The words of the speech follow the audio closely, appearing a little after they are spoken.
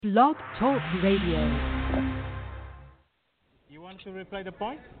Blog Talk Radio. You want to replay the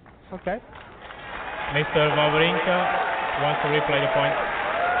point? Okay. Mr. Wawrinka wants to replay the point.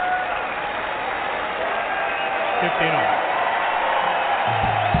 15-all.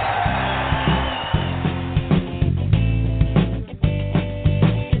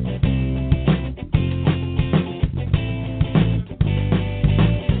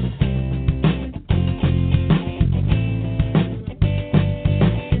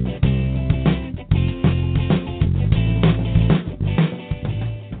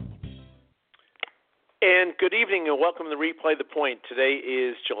 Good evening and welcome to Replay the Point. Today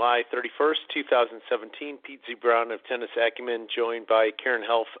is July 31st, 2017. Pete Ziebron of Tennis Acumen, joined by Karen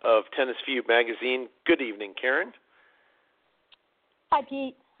Helf of Tennis View magazine. Good evening, Karen. Hi,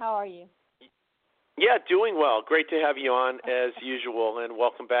 Pete. How are you? Yeah, doing well. Great to have you on as usual, and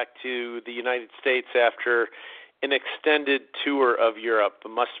welcome back to the United States after an extended tour of Europe. It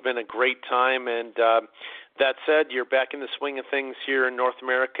must have been a great time, and that said, you're back in the swing of things here in North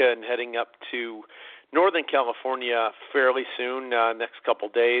America and heading up to Northern California fairly soon, next couple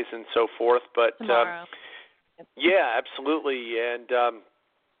days and so forth. But tomorrow. Yeah, absolutely. And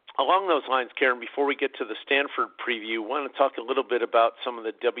along those lines, Karen, before we get to the Stanford preview, I want to talk a little bit about some of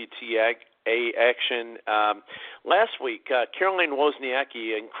the WTA action. Last week, Caroline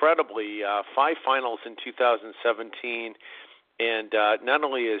Wozniacki, incredibly, 5 finals in 2017. And not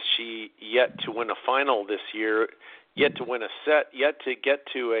only is she yet to win a final this year, yet to win a set, yet to get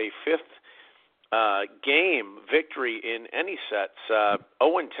to a fifth game victory in any sets,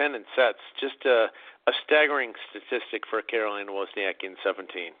 0-10 in sets, just a staggering statistic for Caroline Wozniacki in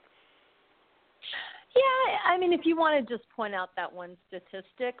 17. Yeah, I mean, if you want to just point out that one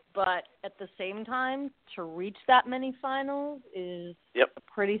statistic, but at the same time, to reach that many finals is a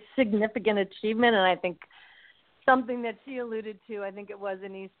pretty significant achievement, and I think something that she alluded to, I think it was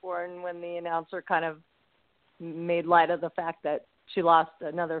in Eastbourne when the announcer kind of made light of the fact that she lost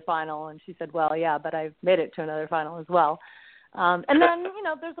another final, and she said, well, yeah, but I've made it to another final as well. And then,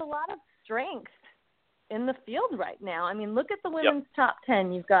 there's a lot of strength in the field right now. I mean, look at the women's top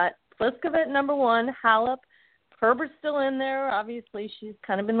 10. You've got Pliskova at number 1, Halep, Herbert's still in there. Obviously, she's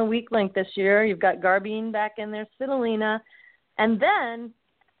kind of been the weak link this year. You've got Garbine back in there, Svitolina. And then,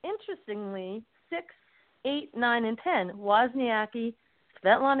 interestingly, 6, 8, 9, and 10, Wozniacki,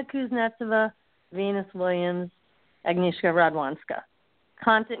 Svetlana Kuznetsova, Venus Williams, Agnieszka Radwanska.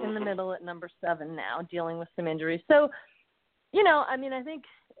 Konta in the middle at number 7 now, dealing with some injuries. So, I think,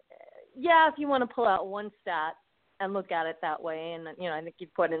 if you want to pull out one stat and look at it that way, and, I think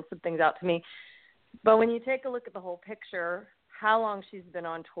you've put in some things out to me. But when you take a look at the whole picture, how long she's been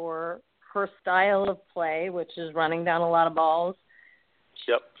on tour, her style of play, which is running down a lot of balls,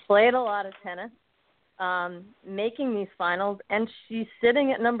 played a lot of tennis, making these finals, and she's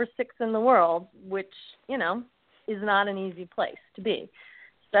sitting at number 6 in the world, which, is not an easy place to be.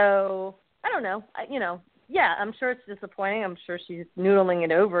 So, I don't know. I'm sure it's disappointing. I'm sure she's noodling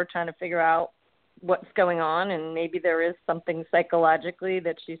it over, trying to figure out what's going on, and maybe there is something psychologically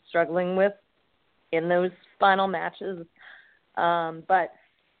that she's struggling with in those final matches. But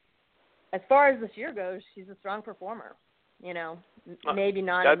as far as this year goes, she's a strong performer. Maybe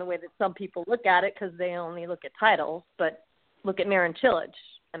not in the way that some people look at it because they only look at titles, but look at Marin Cilic.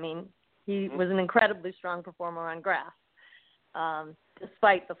 I mean, he was an incredibly strong performer on grass,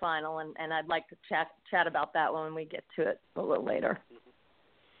 despite the final, and I'd like to chat about that when we get to it a little later.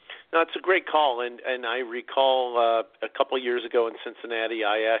 No, it's a great call, and I recall a couple of years ago in Cincinnati,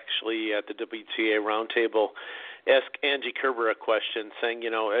 I actually, at the WTA roundtable, asked Angie Kerber a question saying,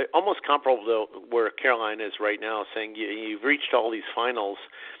 almost comparable to where Caroline is right now, saying you've reached all these finals,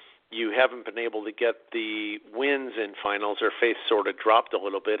 you haven't been able to get the wins in finals. Her face sort of dropped a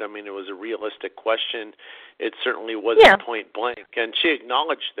little bit. I mean, it was a realistic question. It certainly wasn't point blank, and she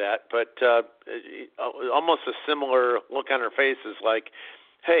acknowledged that, but almost a similar look on her face is like,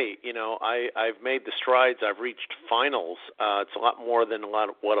 hey, I've made the strides. I've reached finals. It's a lot more than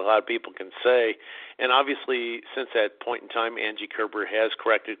what a lot of people can say. And obviously, since that point in time, Angie Kerber has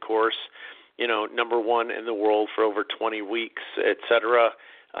corrected course, number 1 in the world for over 20 weeks, et cetera,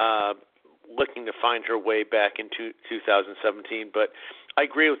 looking to find her way back into 2017. But I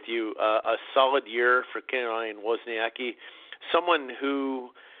agree with you. A solid year for Caroline Wozniacki, someone who,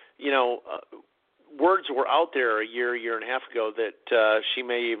 words were out there a year and a half ago that she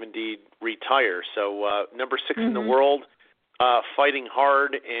may indeed retire. So number 6 in the world, fighting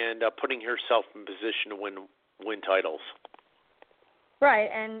hard and putting herself in position to win titles. Right,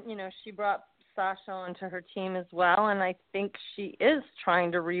 and she brought Sasha onto her team as well, and I think she is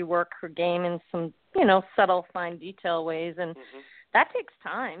trying to rework her game in some, subtle, fine detail ways. And that takes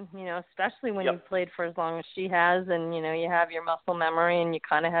time, especially when you've played for as long as she has, and, you have your muscle memory and you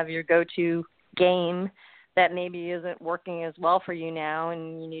kind of have your go-to game that maybe isn't working as well for you now,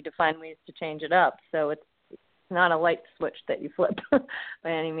 and you need to find ways to change it up. So it's not a light switch that you flip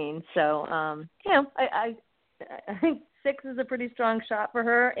by any means. So, I think 6 is a pretty strong shot for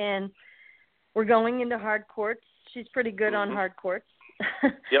her, and we're going into hard courts. She's pretty good on hard courts.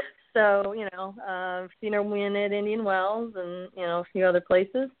 Yep. So, I've seen her win at Indian Wells and, a few other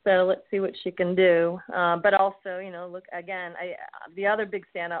places. So let's see what she can do. But also, look, again, the other big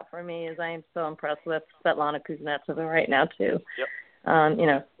standout for me is I am so impressed with Svetlana Kuznetsova right now, too.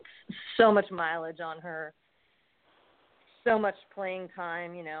 Yep. So much mileage on her, so much playing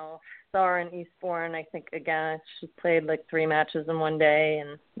time, saw her in Eastbourne. I think, again, she played like 3 matches in one day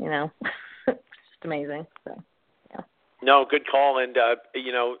and, it's just amazing. So. No, good call. And,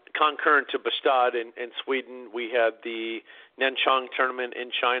 concurrent to Bastad in Sweden, we had the Nanchang tournament in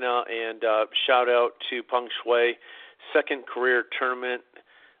China, and shout out to Peng Shuai, second career tournament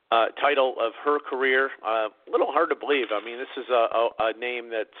title of her career. A little hard to believe. I mean, this is a name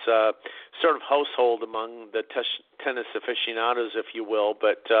that's sort of household among the tennis aficionados, if you will,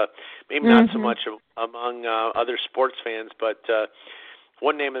 but maybe not so much among other sports fans, but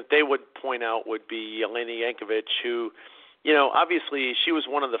one name that they would point out would be Elena Yankovic, who, obviously she was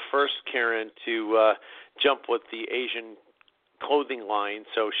one of the first, Karen, to jump with the Asian clothing line,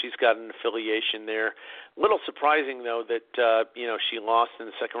 so she's got an affiliation there. A little surprising, though, that, she lost in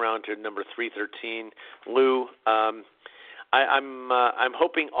the second round to number 313, Liu. I'm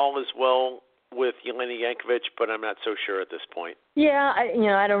hoping all is well with Elena Yankovic, but I'm not so sure at this point. Yeah,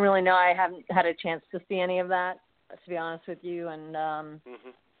 I don't really know. I haven't had a chance to see any of that, to be honest with you. And,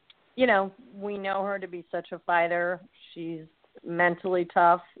 we know her to be such a fighter. She's mentally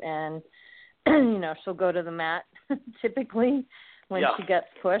tough, and, she'll go to the mat typically when she gets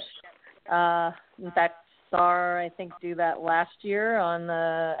pushed. In fact, saw her, I think, do that last year on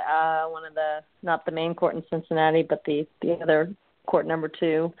the one of the, not the main court in Cincinnati, but the other court, number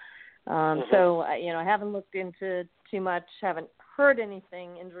 2. So, I haven't looked into too much, haven't heard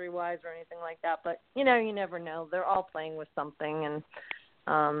anything injury-wise or anything like that, but, you never know. They're all playing with something, and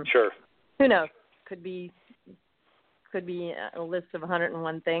sure. Who knows? Could be a list of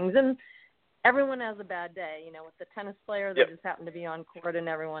 101 things, and everyone has a bad day, with the tennis player that just happened to be on court and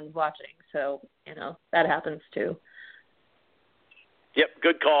everyone's watching. So, that happens too. Yep,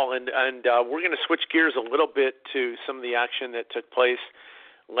 good call. And we're going to switch gears a little bit to some of the action that took place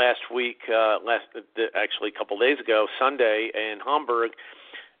last week, actually a couple days ago, Sunday in Hamburg.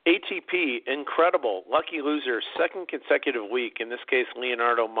 ATP, incredible, lucky loser, second consecutive week. In this case,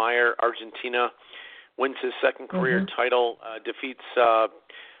 Leonardo Meyer, Argentina, wins his second career title, defeats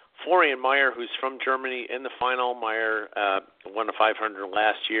Florian Meyer, who's from Germany, in the final. Meyer won a 500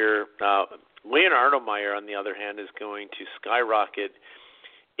 last year. Leonardo Meyer, on the other hand, is going to skyrocket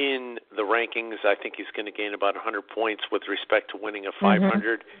in the rankings. I think he's going to gain about 100 points with respect to winning a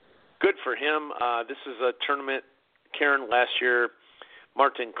 500. Good for him. This is a tournament, Karen, last year,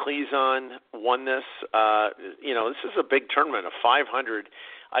 Martin Klizan won this. This is a big tournament, a 500.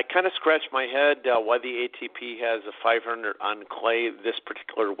 I kind of scratched my head why the ATP has a 500 on clay this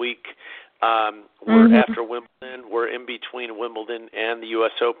particular week. We're after Wimbledon. We're in between Wimbledon and the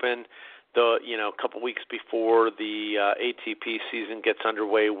U.S. Open. A couple weeks before the ATP season gets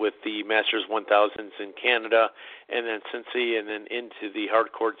underway with the Masters 1000s in Canada, and then Cincy, and then into the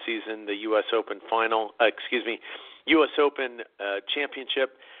hardcourt season, the U.S. Open U.S. Open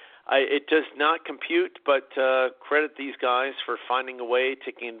championship. It does not compute, but credit these guys for finding a way,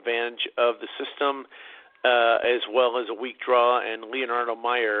 taking advantage of the system, as well as a weak draw. And Leonardo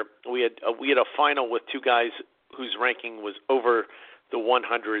Meyer, we had a final with 2 guys whose ranking was over the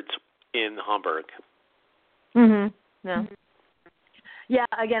 100s in Hamburg. Yeah. Yeah,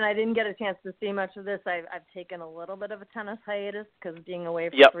 again, I didn't get a chance to see much of this. I've taken a little bit of a tennis hiatus because being away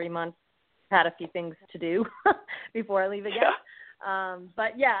for 3 months, had a few things to do before I leave again.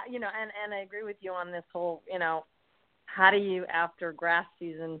 But yeah, and I agree with you on this whole, how do you, after grass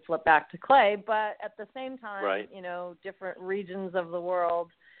season, flip back to clay? But at the same time, different regions of the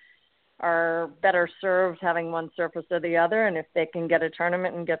world are better served having one surface or the other. And if they can get a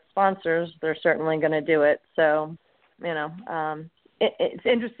tournament and get sponsors, they're certainly going to do it. So, it's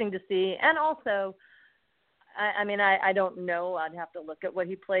interesting to see. And also, I don't know. I'd have to look at what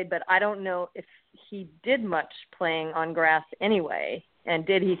he played, but I don't know if he did much playing on grass anyway. And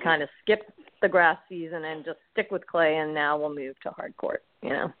did he kind of skip the grass season and just stick with clay, and now we'll move to hard court?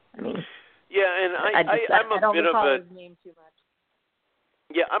 Yeah, and I'm a bit of a. His name too much.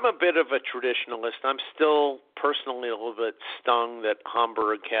 Yeah, I'm a bit of a traditionalist. I'm still personally a little bit stung that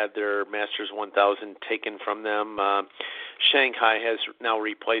Hamburg had their Masters 1000 taken from them. Shanghai has now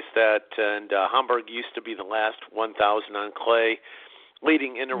replaced that, and Hamburg used to be the last 1000 on clay.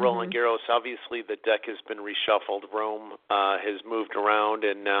 Leading into Roland Garros, obviously the deck has been reshuffled. Rome has moved around,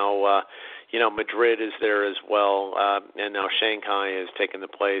 and now, Madrid is there as well, and now Shanghai has taken the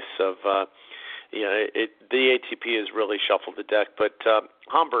place of, the ATP has really shuffled the deck. But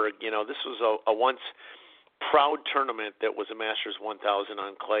Hamburg, this was a once proud tournament that was a Masters 1000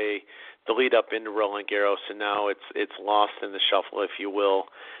 on clay, the lead up into Roland Garros, and now it's lost in the shuffle, if you will,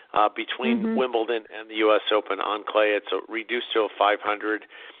 between Wimbledon and the U.S. Open on clay. It's reduced to a 500.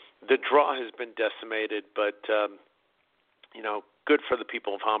 The draw has been decimated, but good for the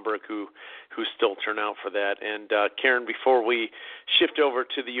people of Hamburg who still turn out for that. And Karen, before we shift over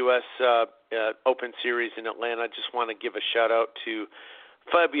to the U.S. Open Series in Atlanta, I just want to give a shout out to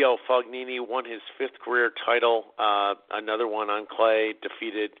Fabio Fognini. Won his 5th career title, another one on clay,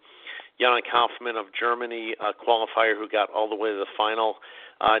 defeated Yannick Hoffmann of Germany, a qualifier who got all the way to the final.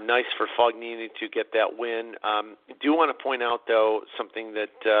 Nice for Fognini to get that win. Do want to point out, though, something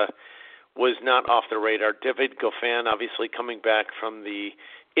that was not off the radar. David Goffin, obviously coming back from the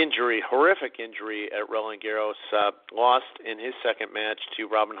injury, horrific injury at Roland Garros, lost in his second match to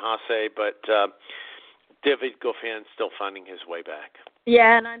Robin Haase, but David Goffin still finding his way back.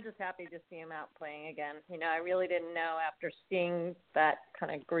 Yeah, and I'm just happy to see him out playing again. I really didn't know after seeing that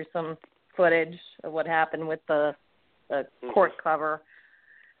kind of gruesome footage of what happened with the court cover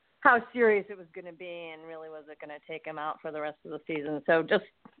how serious it was going to be, and really was it going to take him out for the rest of the season. So just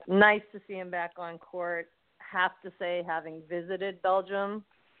nice to see him back on court. Have to say, having visited Belgium,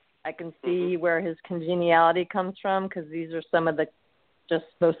 I can see where his congeniality comes from, because these are some of the just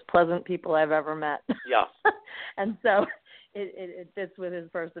most pleasant people I've ever met. Yeah. And so it fits with his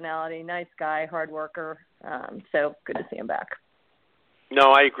personality. Nice guy, hard worker. So good to see him back.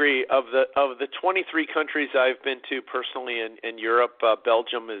 No, I agree. Of the 23 countries I've been to personally in Europe,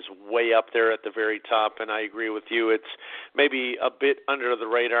 Belgium is way up there at the very top, and I agree with you. It's maybe a bit under the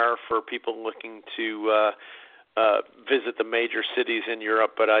radar for people looking to visit the major cities in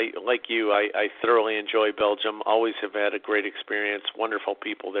Europe, but I thoroughly enjoy Belgium. Always have had a great experience. Wonderful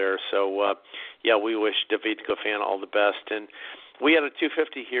people there. So, we wish David Goffin all the best. And we had a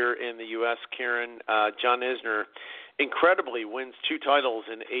 250 here in the U.S., Karen. John Isner incredibly wins 2 titles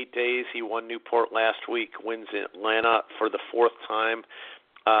in 8 days. He won Newport last week, wins Atlanta for the 4th time.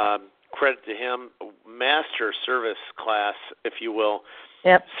 Credit to him. Master service class, if you will.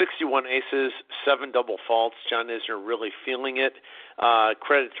 Yep. 61 aces, 7 double faults. John Isner really feeling it.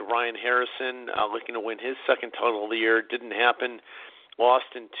 Credit to Ryan Harrison, looking to win his 2nd title of the year. Didn't happen. Lost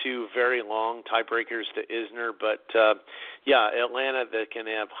in 2 very long tiebreakers to Isner. But, Atlanta, that can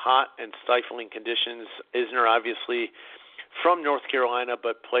have hot and stifling conditions. Isner, obviously, from North Carolina,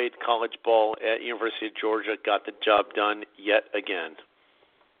 but played college ball at University of Georgia, got the job done yet again.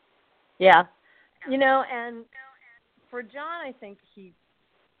 Yeah. And for John, I think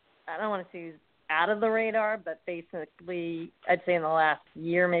I don't want to say he's out of the radar, but basically, I'd say in the last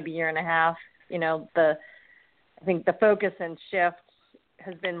year, maybe year and a half, I think the focus and shift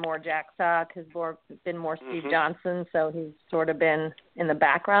has been more Jack Sock, has been more Steve Johnson, so he's sort of been in the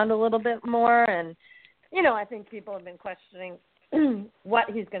background a little bit more. And, I think people have been questioning what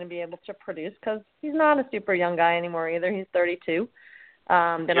he's going to be able to produce, because he's not a super young guy anymore either. He's 32,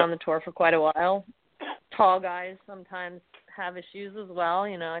 been on the tour for quite a while. Tall guys sometimes have issues as well.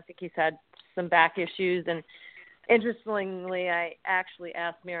 I think he's had some back issues. And interestingly, I actually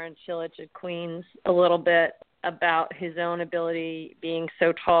asked Miran Cilic at Queens a little bit about his own ability being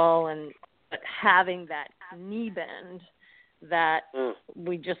so tall and having that knee bend that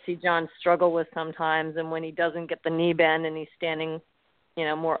we just see John struggle with sometimes. And when he doesn't get the knee bend and he's standing,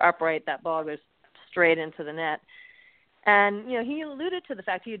 more upright, that ball goes straight into the net. And, he alluded to the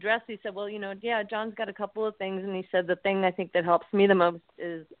fact, he said, well, John's got a couple of things. And he said, the thing I think that helps me the most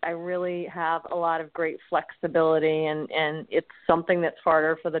is I really have a lot of great flexibility, and it's something that's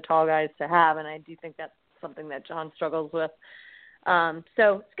harder for the tall guys to have. And I do think that's something that John struggles with.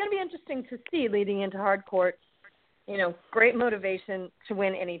 So it's going to be interesting to see leading into hard courts, great motivation to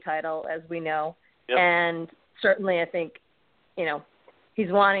win any title, as we know. Yep. And certainly I think,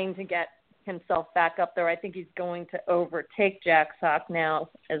 he's wanting to get himself back up there. I think he's going to overtake Jack Sock now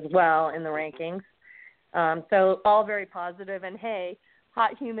as well in the rankings. So all very positive. And, hey,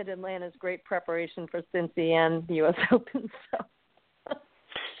 hot, humid Atlanta is great preparation for Cincy and the U.S. Open. So.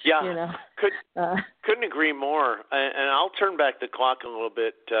 Yeah, you know. Couldn't agree more. And I'll turn back the clock a little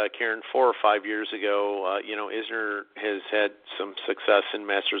bit, Karen. 4 or 5 years ago, Isner has had some success in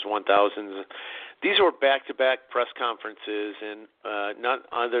Masters 1000s. These were back-to-back press conferences, and none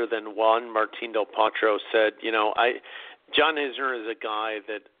other than one, Martin Del Potro said, John Isner is a guy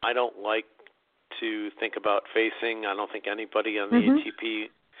that I don't like to think about facing. I don't think anybody on the ATP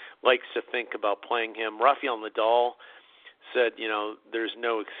likes to think about playing him. Rafael Nadal said, there's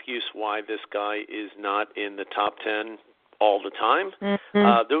no excuse why this guy is not in the top 10 all the time.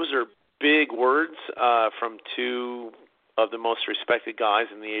 Those are big words from two of the most respected guys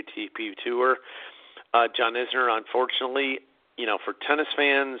in the ATP Tour. John Isner, unfortunately, for tennis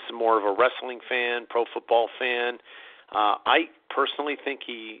fans, more of a wrestling fan, pro football fan. I personally think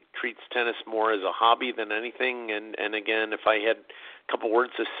he treats tennis more as a hobby than anything. And again, if I had a couple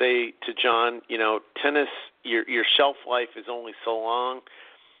words to say to John, tennis, your shelf life is only so long.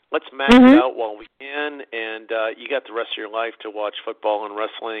 Let's max it out while we can, and you got the rest of your life to watch football and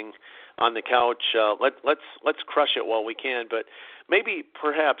wrestling on the couch. Let's crush it while we can. But maybe,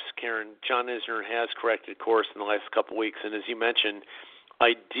 perhaps, Karen, John Isner has corrected course in the last couple weeks, and as you mentioned,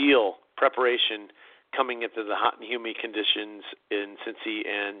 ideal preparation coming into the hot and humid conditions in Cincy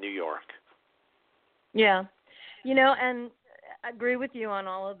and New York. Yeah, and I agree with you on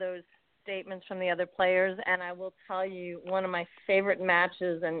all of those statements from the other players, and I will tell you one of my favorite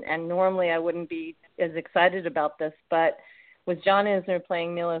matches, and normally I wouldn't be as excited about this, but was John Isner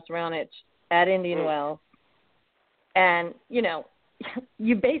playing Milos Raonic at Indian Wells. And,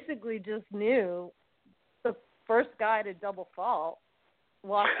 you basically just knew the first guy to double fault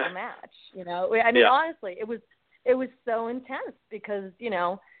lost the match, I mean, honestly, it was so intense because,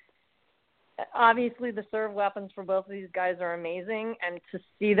 obviously the serve weapons for both of these guys are amazing, and to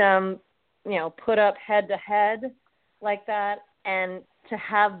see them, put up head-to-head like that, and to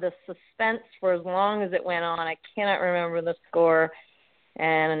have the suspense for as long as it went on. I cannot remember the score,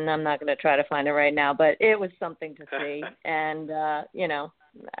 and I'm not going to try to find it right now, but it was something to see. And,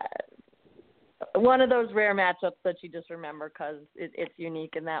 one of those rare matchups that you just remember because it's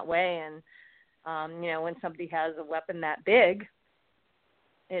unique in that way. And, when somebody has a weapon that big,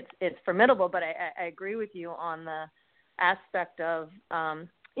 it's formidable. But I agree with you on the aspect of,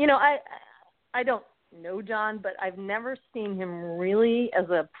 I don't know John, but I've never seen him really as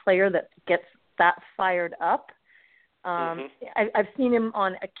a player that gets that fired up. I've seen him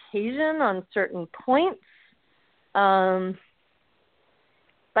on occasion on certain points,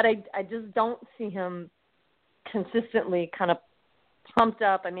 but I just don't see him consistently kind of pumped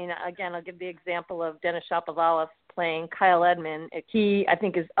up. I mean, again, I'll give the example of Denis Shapovalov playing Kyle Edmund. He, I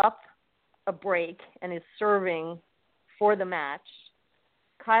think, is up a break and is serving for the match.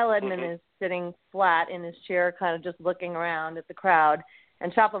 Kyle Edmund is sitting flat in his chair, kind of just looking around at the crowd,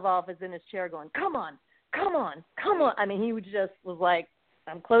 and Shapovalov is in his chair going, come on. I mean, he was like,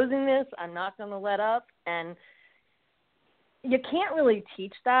 I'm closing this. I'm not going to let up. And you can't really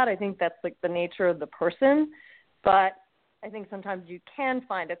teach that. I think that's like the nature of the person. But I think sometimes you can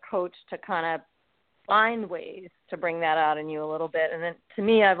find a coach to kind of find ways to bring that out in you a little bit. And then to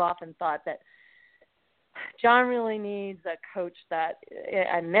me, I've often thought that John really needs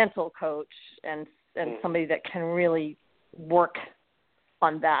a mental coach and somebody that can really work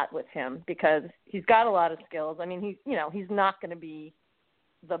on that with him, because he's got a lot of skills. I mean, he's not going to be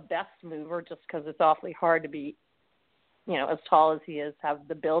the best mover just because it's awfully hard to be, as tall as he is, have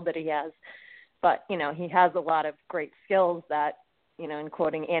the build that he has. But, he has a lot of great skills that, in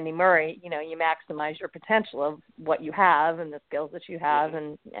quoting Andy Murray, you maximize your potential of what you have and the skills that you have,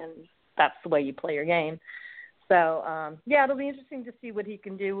 and that's the way you play your game. So, it'll be interesting to see what he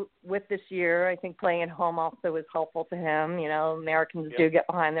can do with this year. I think playing at home also is helpful to him. Americans do get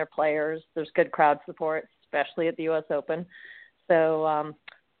behind their players. There's good crowd support, especially at the U.S. Open. So,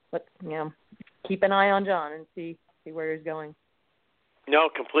 let's, keep an eye on John and see where he's going. No,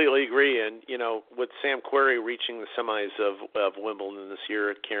 completely agree. And, with Sam Querrey reaching the semis of Wimbledon this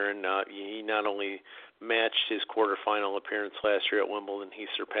year, Karen, he not only matched his quarterfinal appearance last year at Wimbledon, he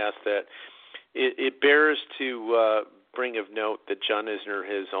surpassed that. It bears to bring of note that John Isner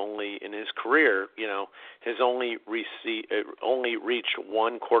has only, in his career, has only reached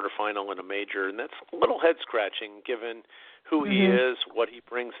one quarterfinal in a major, and that's a little head-scratching given who he is, what he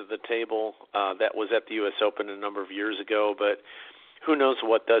brings to the table. That was at the U.S. Open a number of years ago, but who knows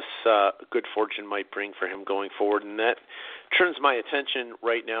what this good fortune might bring for him going forward. And that turns my attention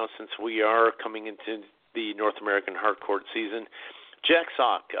right now, since we are coming into the North American hardcourt season. Jack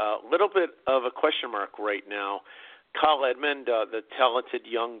Sock, a little bit of a question mark right now. Kyle Edmund, the talented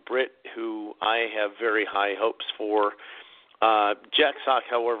young Brit who I have very high hopes for, Jack Sock,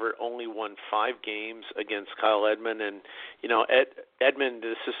 however, only won 5 games against Kyle Edmund, and Edmund,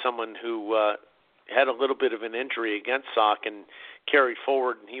 this is someone who had a little bit of an injury against Sock and carried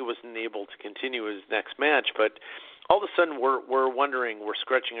forward, and he wasn't able to continue his next match. But all of a sudden, we're wondering, we're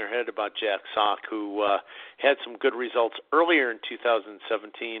scratching our head about Jack Sock, who had some good results earlier in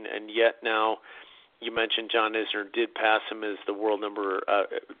 2017, and yet now, you mentioned John Isner did pass him as the world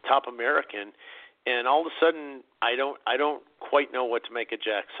top American, and all of a sudden, I don't quite know what to make of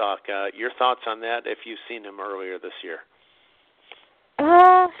Jack Sock. Your thoughts on that? If you've seen him earlier this year.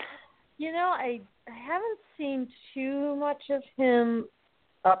 I haven't seen too much of him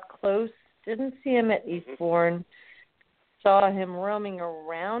up close. Didn't see him at Eastbourne. Saw him roaming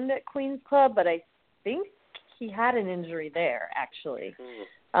around at Queen's Club, but I think he had an injury there, actually.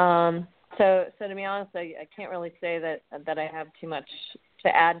 So to be honest, I can't really say that I have too much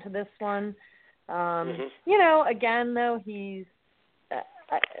to add to this one. Again, though, he's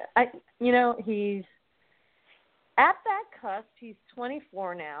he's at that cusp. He's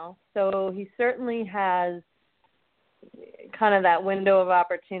 24 now, so he certainly has kind of that window of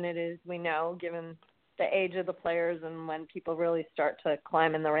opportunities, we know, given the age of the players and when people really start to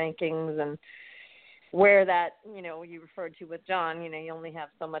climb in the rankings, and where that, you referred to with John, you only have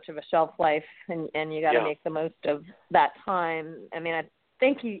so much of a shelf life, and you got to make the most of that time. I mean, I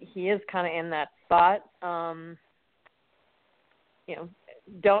think he is kind of in that spot.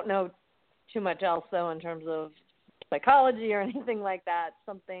 Don't know too much else, though, in terms of psychology or anything like that.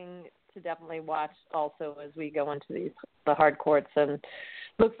 Something to definitely watch also as we go into the hard courts, and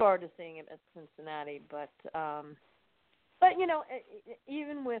look forward to seeing him at Cincinnati. But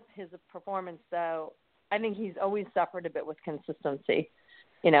even with his performance, though, I think he's always suffered a bit with consistency.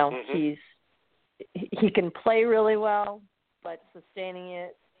 He can play really well, but sustaining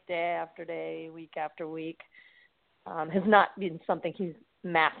it day after day, week after week, has not been something he's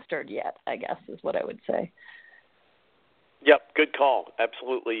mastered yet, I guess, is what I would say. Yep, good call.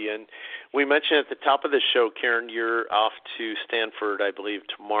 Absolutely. And we mentioned at the top of the show, Karen, you're off to Stanford, I believe,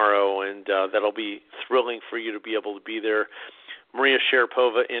 tomorrow, and that'll be thrilling for you to be able to be there. Maria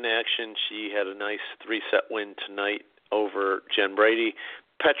Sharapova in action. She had a nice 3-set win tonight over Jen Brady.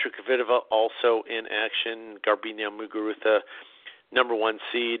 Petra Kvitova also in action. Garbiñe Muguruza, number 1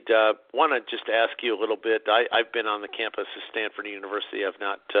 seed. Want to just ask you a little bit. I've been on the campus of Stanford University. I've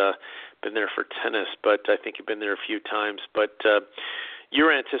not been there for tennis, but I think you've been there a few times. But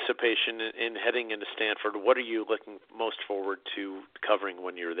your anticipation in heading into Stanford, what are you looking most forward to covering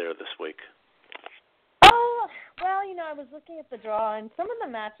when you're there this week? Oh, well, I was looking at the draw, and some of the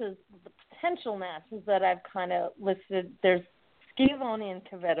matches, the potential matches that I've kind of listed, there's Ziebron and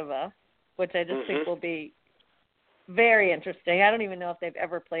Kvitova, which I just think will be very interesting. I don't even know if they've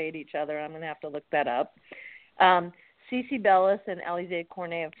ever played each other. I'm going to have to look that up. Cici Bellis and Alizé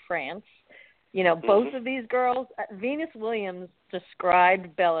Cornet of France. Both of these girls, Venus Williams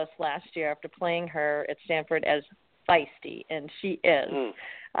described Bellis last year after playing her at Stanford as feisty, and she is.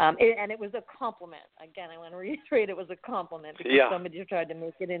 And it was a compliment. Again, I want to reiterate, it was a compliment, because somebody tried to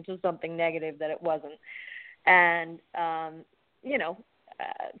make it into something negative that it wasn't. And,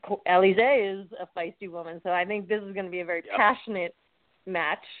 Alizé is a feisty woman, so I think this is going to be a very passionate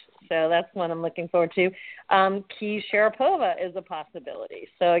match. So that's what I'm looking forward to. Key Sharapova is a possibility.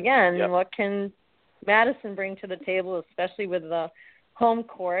 So again, what can Madison bring to the table, especially with the home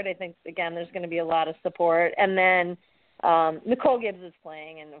court? I think, again, there's going to be a lot of support. And then Nicole Gibbs is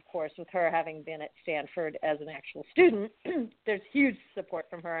playing, and of course, with her having been at Stanford as an actual student, there's huge support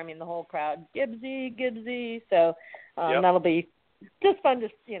from her. I mean, the whole crowd, Gibbsy. So that'll be just fun to,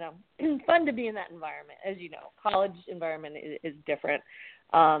 fun to be in that environment. As you know, college environment is different.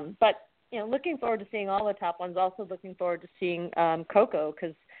 But, looking forward to seeing all the top ones. Also looking forward to seeing Coco,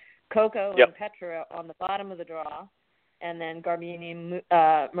 because Coco and Petra on the bottom of the draw, and then Garbiñe,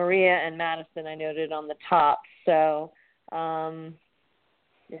 Maria, and Madison I noted on the top. So I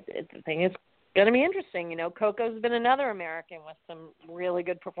think it's going to be interesting. Coco's been another American with some really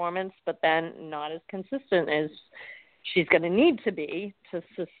good performance, but then not as consistent as she's going to need to be to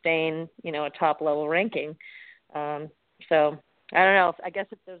sustain, a top-level ranking. So I don't know. I guess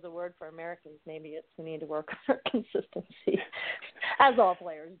if there's a word for Americans, maybe it's we need to work on our consistency, as all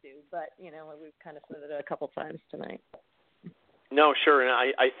players do. But, we've kind of said it a couple times tonight. No, sure. And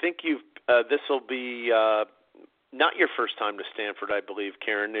I think this will be not your first time to Stanford, I believe,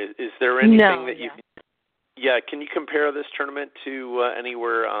 Karen. Is there anything that you've... Yeah, can you compare this tournament to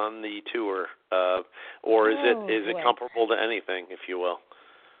anywhere on the tour, or is it comparable to anything, if you will?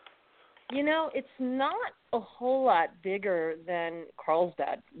 It's not a whole lot bigger than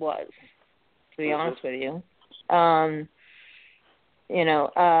Carlsbad was, to be honest with you.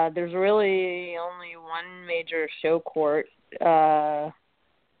 there's really only one major show court.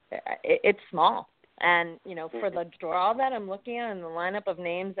 It's small. And, for the draw that I'm looking at and the lineup of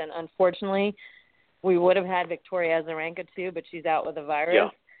names, and unfortunately, we would have had Victoria Azarenka too, but she's out with a virus. Yeah.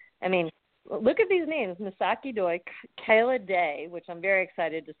 I mean, look at these names: Misaki Doi, Kayla Day, which I'm very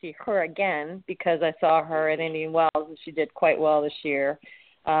excited to see her again because I saw her at Indian Wells and she did quite well this year.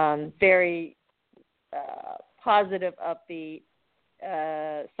 Very positive, upbeat,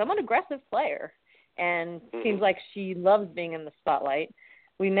 somewhat aggressive player, and seems like she loves being in the spotlight.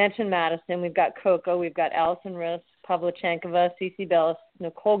 We mentioned Madison. We've got Coco. We've got Allison Riss, Pavlyuchenkova, Cece Bellis,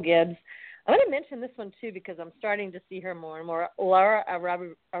 Nicole Gibbs. I'm going to mention this one, too, because I'm starting to see her more and more. Laura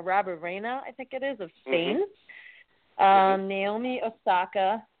Arabirena, I think it is, of Spain. Naomi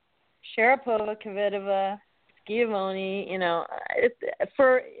Osaka, Sharapova, Kvitova, Schiavone. I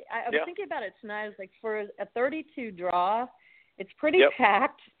was thinking about it tonight. It's like for a 32 draw, it's pretty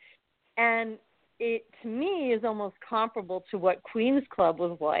packed. And it, to me, is almost comparable to what Queen's Club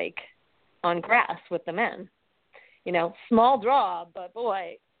was like on grass with the men. Small draw, but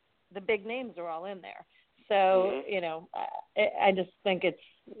boy, the big names are all in there. So, I just think it's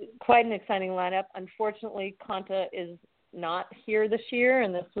quite an exciting lineup. Unfortunately, Konta is not here this year,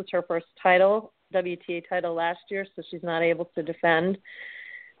 and this was her first title, WTA title last year, so she's not able to defend.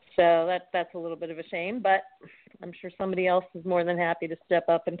 So that's a little bit of a shame, but I'm sure somebody else is more than happy to step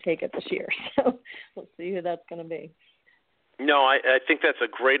up and take it this year. So we'll see who that's going to be. No, I think that's a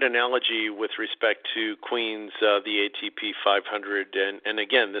great analogy with respect to Queens, the ATP 500. And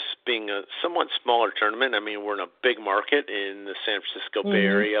again, this being a somewhat smaller tournament, I mean, we're in a big market in the San Francisco Bay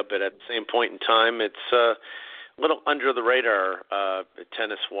Area, but at the same point in time, it's a little under the radar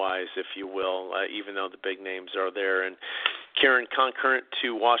tennis-wise, if you will, even though the big names are there. And Karen, concurrent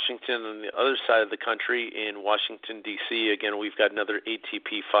to Washington on the other side of the country in Washington, D.C., again, we've got another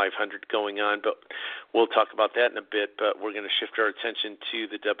ATP 500 going on, but we'll talk about that in a bit. But we're going to shift our attention to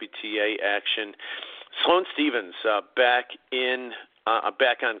the WTA action. Sloane Stephens back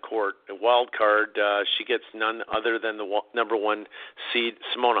on court, a wild card. She gets none other than the number one seed,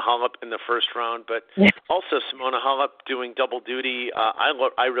 Simona Halep, in the first round, but also Simona Halep doing double duty.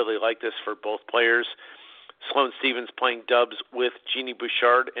 I really like this for both players. Sloane Stephens playing dubs with Jeannie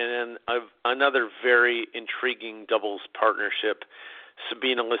Bouchard, and then another very intriguing doubles partnership,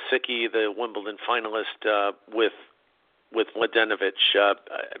 Sabina Lisicki, the Wimbledon finalist, with Mladenovic.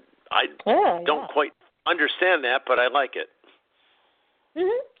 I don't quite understand that, but I like it.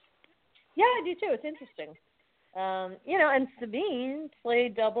 Yeah, I do too. It's interesting. And Sabine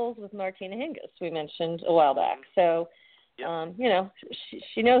played doubles with Martina Hingis, we mentioned a while back. So,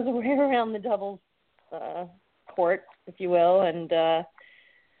 she knows her way around the doubles court, if you will, and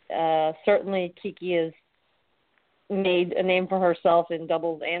certainly Kiki has made a name for herself in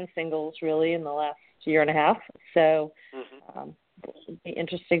doubles and singles, really, in the last year and a half. So it'll be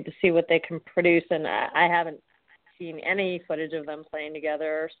interesting to see what they can produce, and I haven't seen any footage of them playing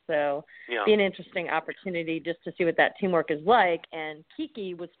together, so it'll be an interesting opportunity just to see what that teamwork is like. And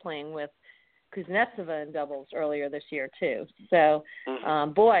Kiki was playing with Kuznetsova in doubles earlier this year, too. So,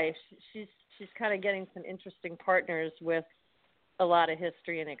 boy, she's kind of getting some interesting partners with a lot of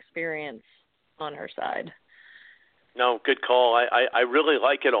history and experience on her side. No, good call. I really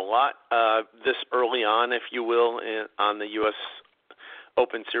like it a lot this early on, if you will, on the U.S.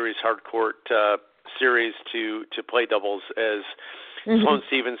 Open Series hardcourt series to play doubles as Sloane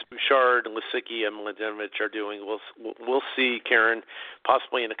Stephens, Bouchard, Lisicki, and Mladenovic are doing. We'll see, Karen,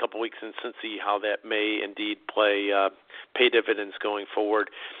 possibly in a couple weeks in Cincy how that may indeed pay dividends going forward.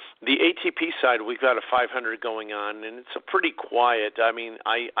 The ATP side, we've got a 500 going on, and it's a pretty quiet. I mean,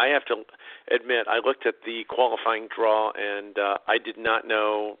 I have to admit, I looked at the qualifying draw, and I did not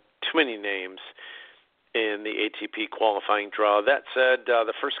know too many names in the ATP qualifying draw. That said,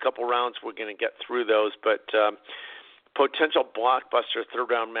 the first couple rounds, we're going to get through those, but potential blockbuster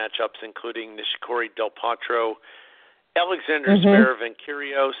third-round matchups, including Nishikori Del Potro, Alexander Zverev and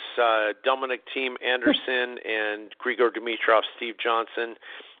Kyrgios, Dominic Thiem Anderson, and Grigor Dimitrov, Steve Johnson.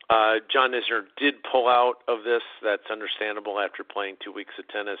 John Isner did pull out of this. That's understandable after playing 2 weeks of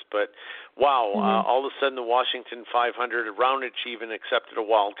tennis. But, wow, all of a sudden the Washington 500, Raonic even accepted a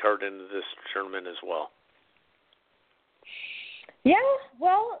wild card into this tournament as well. Yeah,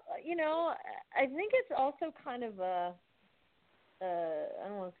 well, I think it's also kind of I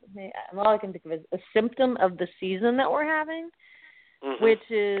don't want to say, all I can think of is a symptom of the season that we're having, which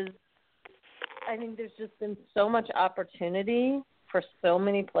is, I think there's just been so much opportunity for so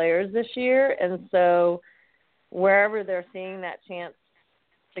many players this year, and so wherever they're seeing that chance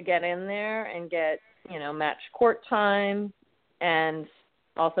to get in there and get, match court time, and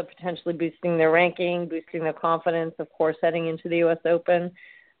also potentially boosting their ranking, boosting their confidence, of course, heading into the U.S. Open,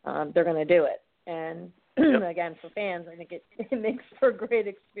 they're going to do it. And again, for fans, I think it makes for a great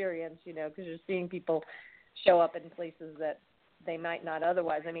experience, because you're seeing people show up in places that they might not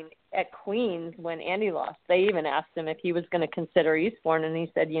otherwise. I mean, at Queens, when Andy lost, they even asked him if he was going to consider Eastbourne, and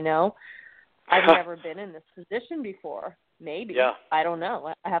he said, I've never been in this position before. Maybe. Yeah. I don't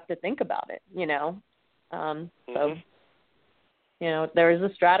know. I have to think about it, So, there is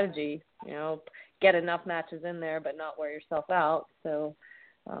a strategy, get enough matches in there but not wear yourself out. So,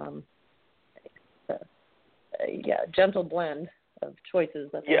 gentle blend of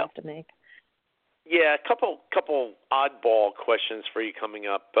choices that they have to make. Yeah, a couple oddball questions for you coming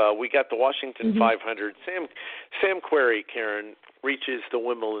up. We got the Washington 500. Sam Querrey, Karen, reaches the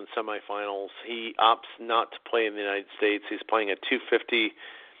Wimbledon semifinals. He opts not to play in the United States. He's playing at 250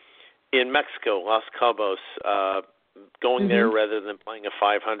 in Mexico, Los Cabos, going there rather than playing a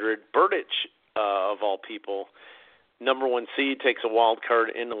 500. Berdych, of all people, number 1 seed, takes a wild card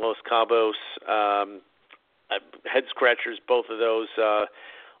into Los Cabos. Head scratchers, both of those.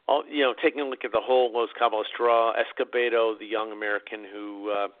 Taking a look at the whole Los Cabos draw, Escobedo, the young American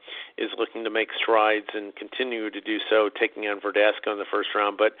who is looking to make strides and continue to do so, taking on Verdasco in the first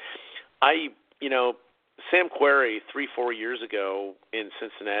round. But Sam Querrey 3-4 years ago in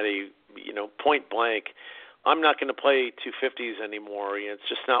Cincinnati, point blank, I'm not going to play 250s anymore. It's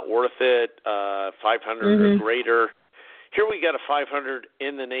just not worth it. 500 or greater. Here we got a 500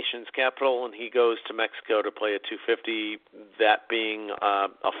 in the nation's capital, and he goes to Mexico to play a 250, that being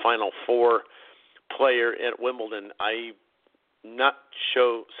a Final Four player at Wimbledon. I'm not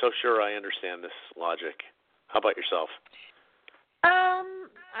so sure I understand this logic. How about yourself?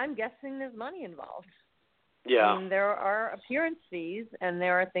 I'm guessing there's money involved. Yeah. I mean, there are appearance fees, and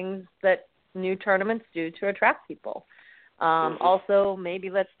there are things that new tournaments do to attract people. Also, maybe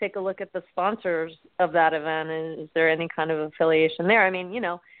let's take a look at the sponsors of that event. Is there any kind of affiliation there? I mean,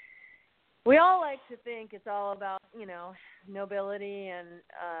 we all like to think it's all about, nobility and,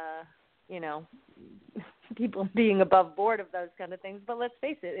 people being above board of those kind of things. But let's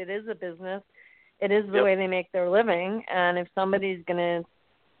face it, it is a business. It is the way they make their living. And if somebody's going to,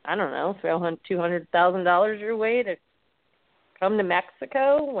 throw $200,000 your way to come to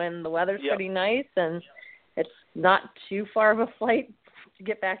Mexico when the weather's pretty nice and it's not too far of a flight to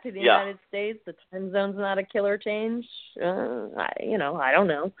get back to the United States. The time zone's not a killer change. I don't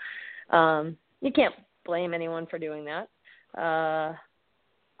know. You can't blame anyone for doing that.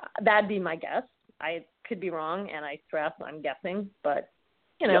 That'd be my guess. I could be wrong, and I stress I'm guessing, but,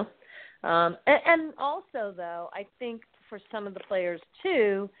 And also, though, I think for some of the players,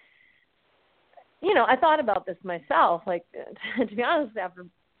 too, I thought about this myself. Like, to be honest, after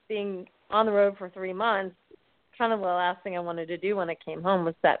being on the road for 3 months, kind of the last thing I wanted to do when I came home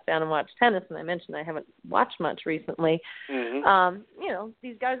was sat down and watch tennis, and I mentioned I haven't watched much recently.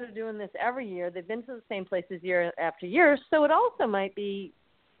 These guys are doing this every year. They've been to the same places year after year, so it also might be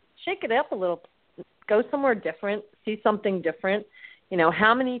shake it up a little, go somewhere different, see something different.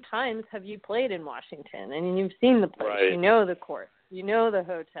 How many times have you played in Washington? I mean, you've seen the place, you know the course, you know the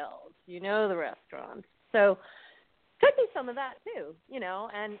hotels, you know the restaurants. So could be some of that too,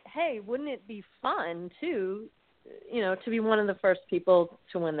 and hey, wouldn't it be fun too, to be one of the first people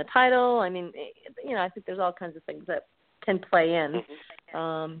to win the title? I mean, I think there's all kinds of things that can play in.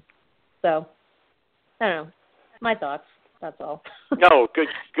 So, I don't know. My thoughts. That's all. No,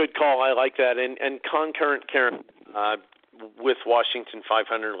 good call. I like that. And concurrent, Karen, with Washington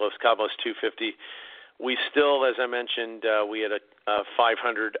 500, Los Cabos 250, we still, as I mentioned, we had a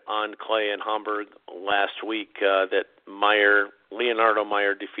 500 on clay in Hamburg last week that Leonardo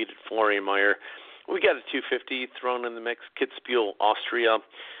Meyer defeated Florian Meyer. We got a 250 thrown in the mix, Kitzbühel, Austria.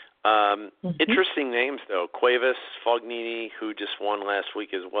 Interesting names, though. Cuevas, Fognini, who just won last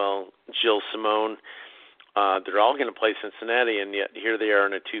week as well, Gilles Simon. They're all going to play Cincinnati, and yet here they are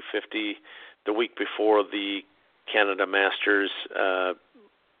in a 250 the week before the Canada Masters.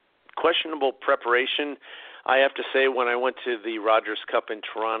 Questionable preparation. I have to say, when I went to the Rogers Cup in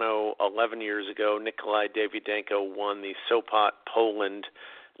Toronto 11 years ago, Nikolai Davydenko won the Sopot Poland,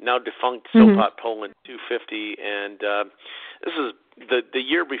 now defunct Sopot Poland 250, and this is the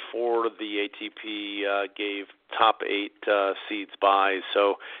year before the ATP gave top 8 seeds buys.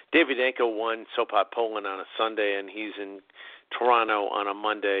 So Davydenko won Sopot Poland on a Sunday, and he's in Toronto on a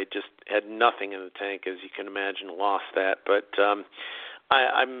Monday. Just had nothing in the tank, as you can imagine, lost that. But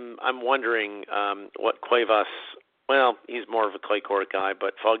I'm wondering what Cuevas. Well, he's more of a clay court guy,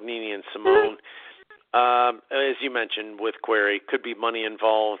 but Fognini and Simone. As you mentioned, with Querrey, could be money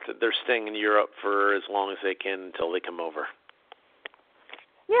involved. They're staying in Europe for as long as they can until they come over.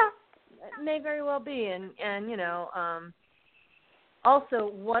 may very well be, and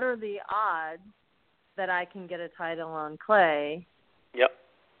also, what are the odds that I can get a title on clay? Yep.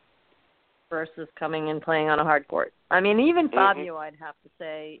 Versus coming and playing on a hard court. I mean, even Fabio, I'd have to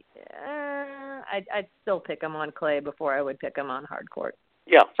say, I'd still pick him on clay before I would pick him on hard court.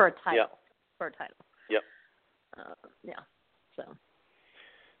 Yeah. For a title. Yeah. For a title. Yep. So.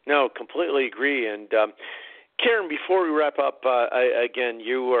 No, completely agree. And Karen, before we wrap up, again,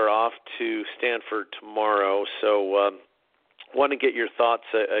 you are off to Stanford tomorrow, so want to get your thoughts,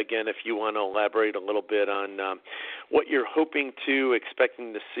 again, if you want to elaborate a little bit on what you're hoping to,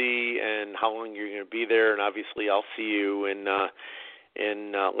 expecting to see, and how long you're going to be there. And obviously I'll see you in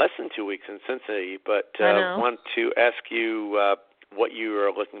less than 2 weeks in Cincinnati, but want to ask you what you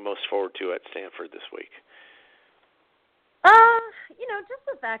are looking most forward to at Stanford this week. Just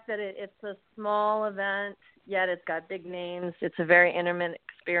the fact that it's a small event, yet it's got big names. It's a very intimate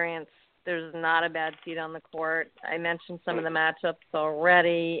experience. There's not a bad seat on the court. I mentioned some of the matchups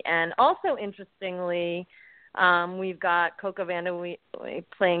already. And also, interestingly, we've got Coco Vandeweghe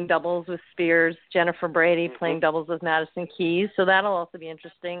playing doubles with Spears, Jennifer Brady playing doubles with Madison Keys. So that'll also be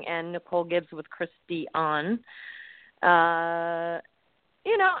interesting. And Nicole Gibbs with Christy on. And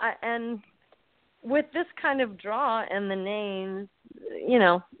with this kind of draw and the names,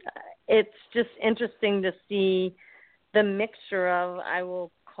 it's just interesting to see the mixture of, I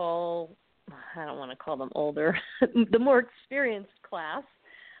don't want to call them older, the more experienced class,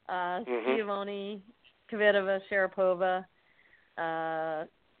 Ziebron, Kvitova, Sharapova.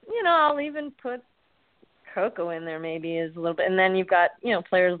 I'll even put Coco in there maybe is a little bit. And then you've got,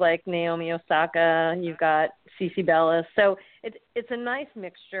 players like Naomi Osaka, you've got Cici Bellis. So it's a nice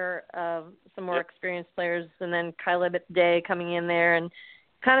mixture of some more experienced players, and then Kyla Day coming in there and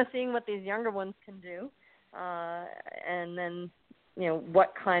kind of seeing what these younger ones can do. And then,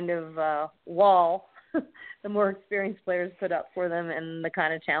 what kind of wall the more experienced players put up for them and the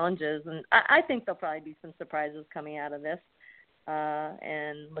kind of challenges. And I think there'll probably be some surprises coming out of this.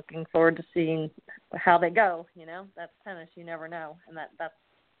 And looking forward to seeing how they go. That's tennis. You never know. And that's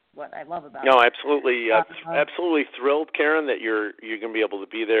what I love about it. No, absolutely. Absolutely thrilled, Karen, that you're going to be able to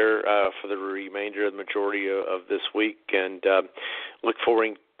be there for the remainder of the majority of this week, and look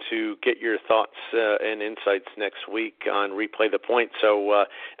forward to get your thoughts and insights next week on Replay the Point. So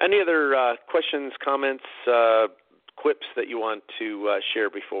any other questions, comments, quips that you want to share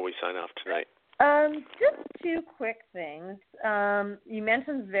before we sign off tonight? Just two quick things. You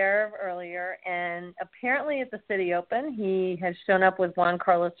mentioned Zverev earlier, and apparently at the City Open, he has shown up with Juan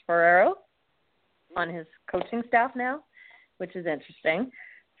Carlos Ferrero on his coaching staff now, which is interesting.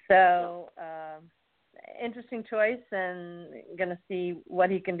 So, interesting choice, and going to see what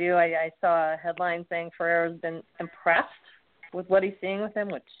he can do. I saw a headline saying Ferrero's been impressed with what he's seeing with him,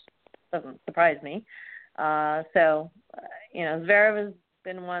 which doesn't surprise me. Zverev has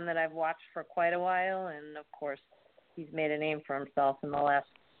been one that I've watched for quite a while, and of course he's made a name for himself in the last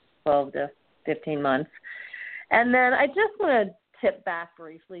 12 to 15 months. And then I just want to tip back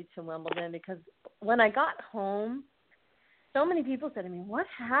briefly to Wimbledon, because when I got home, so many people said to me, what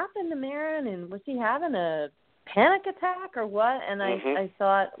happened to Marin, and was he having a panic attack or what? And I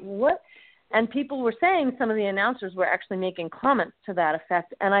thought, what? And people were saying, some of the announcers were actually making comments to that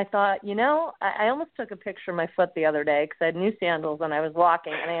effect. And I thought, I almost took a picture of my foot the other day because I had new sandals and I was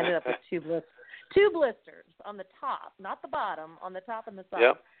walking, and I ended up with two blisters on the top, not the bottom, on the top and the side.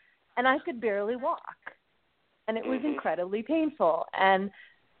 Yep. And I could barely walk. And it was incredibly painful. And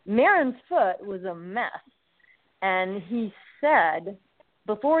Marin's foot was a mess. And he said,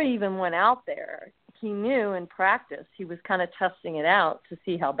 before he even went out there, he knew in practice he was kind of testing it out to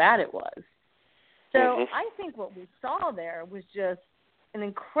see how bad it was. So I think what we saw there was just an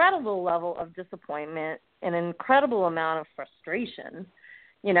incredible level of disappointment, an incredible amount of frustration,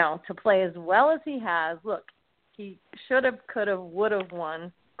 to play as well as he has. Look, he should have, could have, would have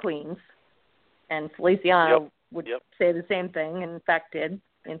won Queens, and Feliciano would say the same thing, and in fact did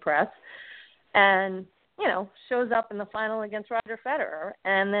in press, and, shows up in the final against Roger Federer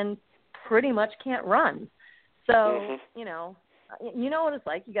and then pretty much can't run. So, you know what it's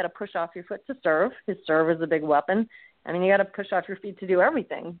like. You got to push off your foot to serve. His serve is a big weapon. I mean, you got to push off your feet to do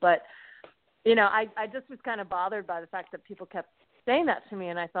everything. But, I just was kind of bothered by the fact that people kept saying that to me,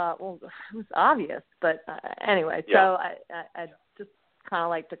 and I thought, well, it was obvious. But anyway, so I just kind of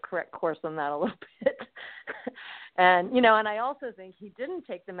like to correct course on that a little bit. And, and I also think he didn't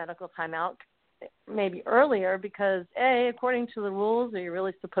take the medical timeout maybe earlier because, according to the rules, are you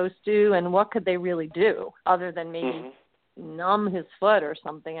really supposed to? And what could they really do other than maybe numb his foot or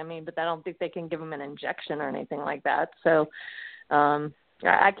something? I mean, but I don't think they can give him an injection or anything like that. So,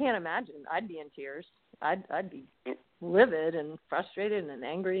 I can't imagine. I'd be in tears. I'd be livid and frustrated and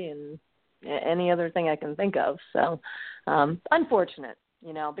angry and any other thing I can think of. So, unfortunate,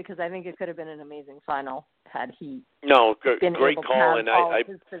 because I think it could have been an amazing final had he been great able call, to have all of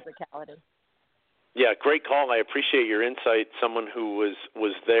his physicality. Yeah, great call. I appreciate your insight. Someone who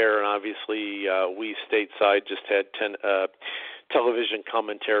was there, and obviously we stateside just had television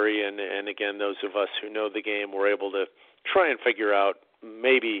commentary, and again, those of us who know the game were able to try and figure out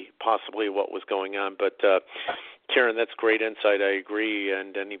possibly what was going on. But Karen, that's great insight. I agree.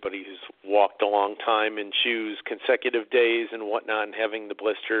 And anybody who's walked a long time in shoes, consecutive days and whatnot, and having the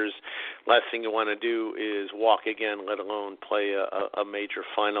blisters, last thing you want to do is walk again, let alone play a major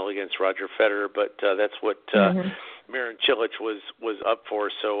final against Roger Federer. But that's what Marin Cilic was up for.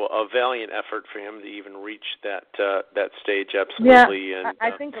 So a valiant effort for him to even reach that stage. Absolutely. Yeah, and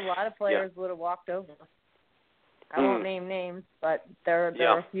I think a lot of players would have walked over. I won't name names, but there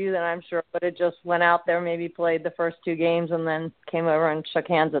are a few that I'm sure would have just went out there, maybe played the first two games, and then came over and shook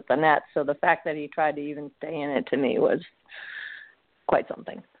hands at the net. So the fact that he tried to even stay in it, to me, was quite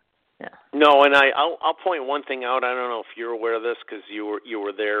something. Yeah. No, and I'll point one thing out. I don't know if you're aware of this because you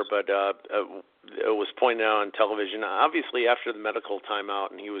were there, but it was pointed out on television. Obviously, after the medical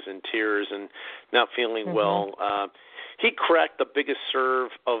timeout, and he was in tears and not feeling well. He cracked the biggest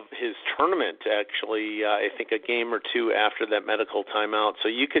serve of his tournament, actually, I think a game or two after that medical timeout. So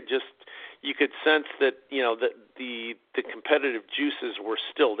you could sense that, that the competitive juices were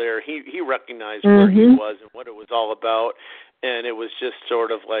still there. He recognized where he was and what it was all about. And it was just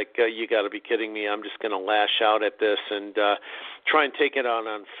sort of like, you got to be kidding me. I'm just going to lash out at this and try and take it on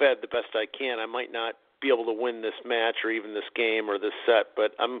Fed the best I can. I might not be able to win this match or even this game or this set, but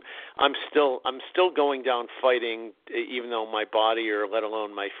I'm still going down fighting, even though my body or let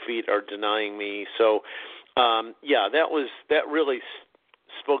alone my feet are denying me. So that really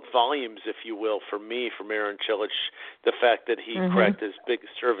spoke volumes, if you will, for me, for Marin Cilic, the fact that he cracked his big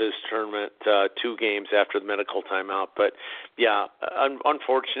service tournament 2 games after the medical timeout. But yeah,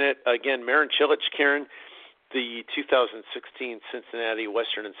 unfortunate. Again, Marin Cilic, Karen, the 2016 Cincinnati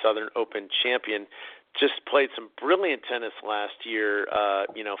Western and Southern Open champion, just played some brilliant tennis last year,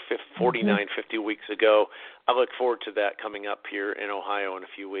 50 weeks ago. I look forward to that coming up here in Ohio in a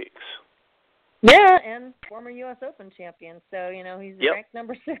few weeks. Yeah, and former U.S. Open champion. So, he's ranked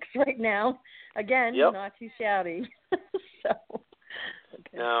number 6 right now. Again, not too shabby.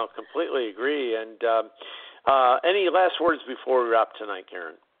 No, completely agree. And any last words before we wrap tonight,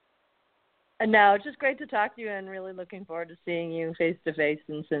 Karen? No, it's just great to talk to you and really looking forward to seeing you face-to-face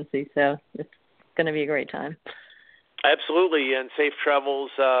in Cincy. So it's going to be a great time. Absolutely, and safe travels,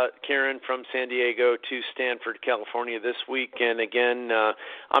 Karen, from San Diego to Stanford, California this week. And again,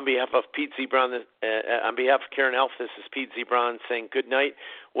 on behalf of Pete Ziebron, on behalf of Karen Helf, this is Pete Ziebron saying good night.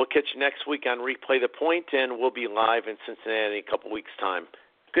 We'll catch you next week on Replay the Point, and we'll be live in Cincinnati in a couple weeks' time.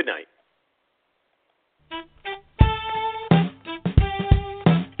 Good night.